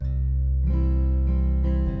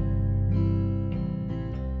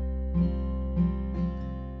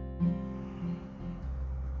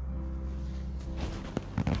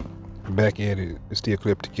Back at it. It's the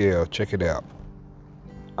Ecliptic L. Check it out.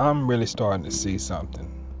 I'm really starting to see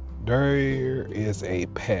something. There is a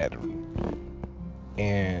pattern.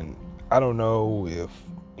 And I don't know if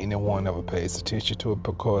anyone ever pays attention to it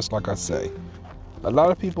because, like I say, a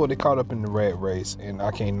lot of people, they caught up in the rat race, and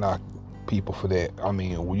I can't knock people for that. I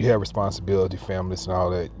mean, when you have responsibility, families and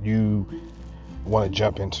all that, you want to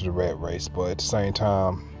jump into the rat race. But at the same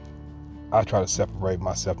time, I try to separate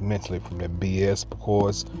myself mentally from the BS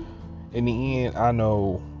because in the end, I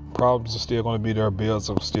know problems are still going to be there, bills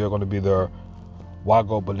are still going to be there. Why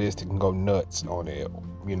go ballistic and go nuts on it?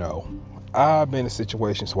 I've been in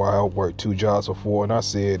situations where I worked 2 jobs before, and I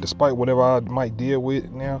said, despite whatever I might deal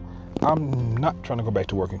with now, I'm not trying to go back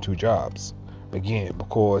to working 2 jobs again,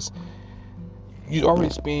 because you already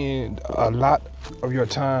spend a lot of your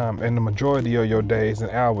time and the majority of your days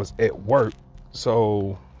and hours at work.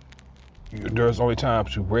 So there's only time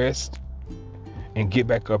to rest and get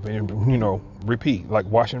back up and, repeat, like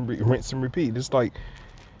wash and rinse and repeat. It's like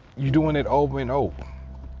you're doing it over and over.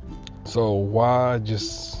 So why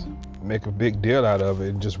just make a big deal out of it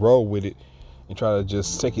and just roll with it and try to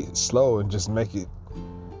just take it slow and just make it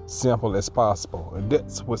simple as possible? And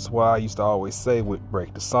that's why I used to always say would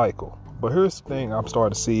break the cycle. But here's the thing I'm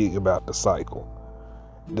starting to see about the cycle.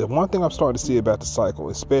 The one thing I'm starting to see about the cycle,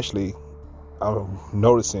 especially I'm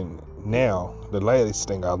noticing now, the latest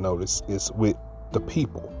thing I've noticed is with the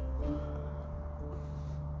people.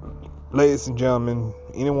 Ladies and gentlemen,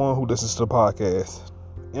 anyone who listens to the podcast,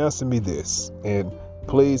 answer me this, and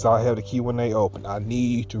please, I have the Q&A open. I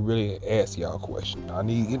need to really ask y'all a question.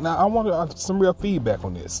 I want some real feedback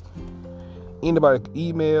on this. Anybody,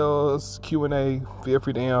 emails, Q&A, feel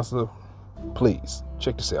free to answer. Please,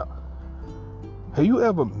 check this out. Have you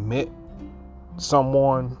ever met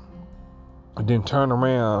someone and then turn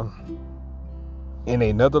around in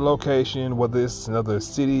another location, whether it's another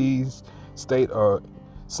city, state, or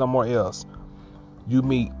somewhere else, you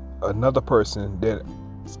meet another person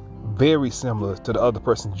that's very similar to the other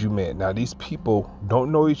person you met? Now, these people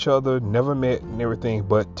don't know each other, never met and everything,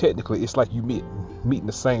 but technically it's like you meeting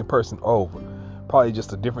the same person over. Probably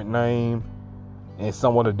just a different name and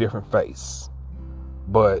somewhat a different face.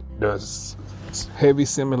 But there's heavy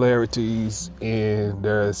similarities, and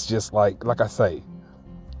there's just like I say,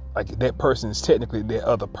 like that person is technically that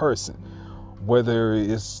other person, whether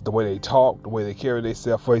it's the way they talk, the way they carry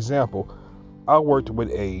themselves. For example, I worked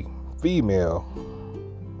with a female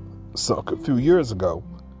a few years ago,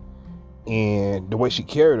 and the way she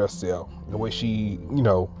carried herself, the way she,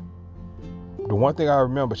 the one thing I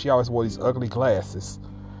remember, she always wore these ugly glasses,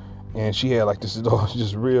 and she had like this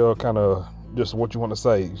just real kind of, just what you want to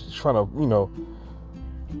say, kind of,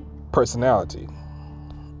 personality.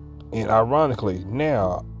 And ironically,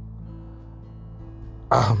 now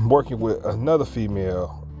I'm working with another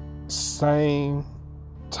female, same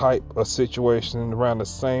type of situation, around the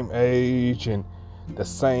same age and the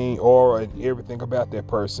same aura and everything about that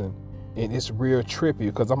person. And it's real trippy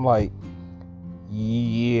because I'm like,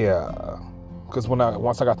 yeah. Because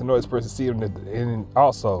once I got to know this person, see them, and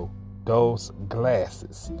also those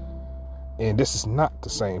glasses. And this is not the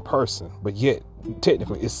same person, but yet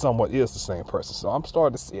technically it somewhat is the same person. So I'm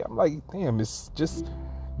starting to see, I'm like, damn, it's just,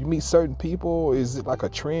 you meet certain people, is it like a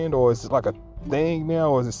trend, or is it like a thing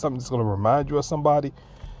now, or is it something that's going to remind you of somebody?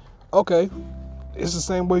 Okay, it's the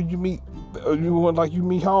same way you meet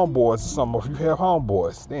homeboys or something. Or if you have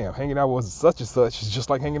homeboys, damn, hanging out with such and such is just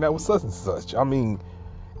like hanging out with such and such. I mean,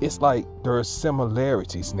 it's like there's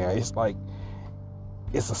similarities now. It's like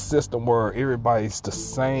it's a system where everybody's the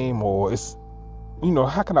same, or it's,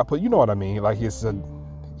 how can I put, you know what I mean? Like he's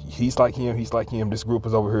like him, this group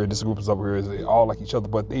is over here, this group is over here, they all like each other,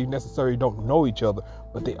 but they necessarily don't know each other,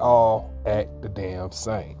 but they all act the damn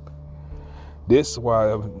same. This is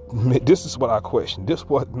what I question. This is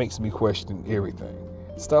what makes me question everything.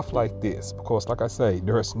 Stuff like this, because like I say,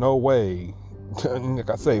 there's no way, like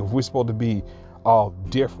I say, if we're supposed to be all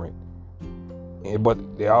different,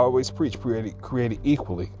 but they always preach created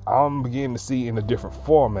equally. I'm beginning to see in a different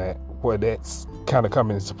format where that's kind of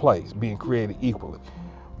coming into place, being created equally.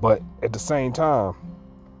 But at the same time,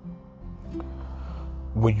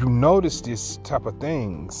 when you notice this type of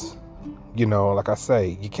things, like I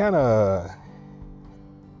say, you kind of,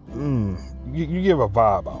 you give a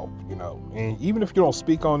vibe off, and even if you don't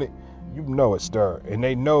speak on it, it's there, and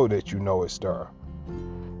they know that it's there,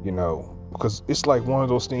 because it's like one of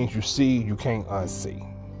those things you see, you can't unsee.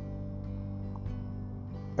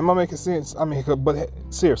 Am I making sense? I mean, but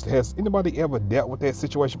seriously, has anybody ever dealt with that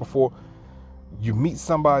situation before? You meet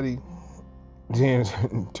somebody, then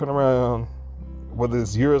turn around, whether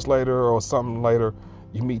it's years later or something later,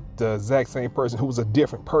 you meet the exact same person who was a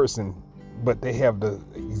different person but they have the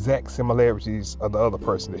exact similarities of the other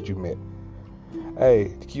person that you met. Hey,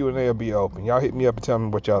 the Q&A will be open. Y'all hit me up and tell me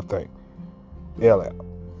what y'all think. L out.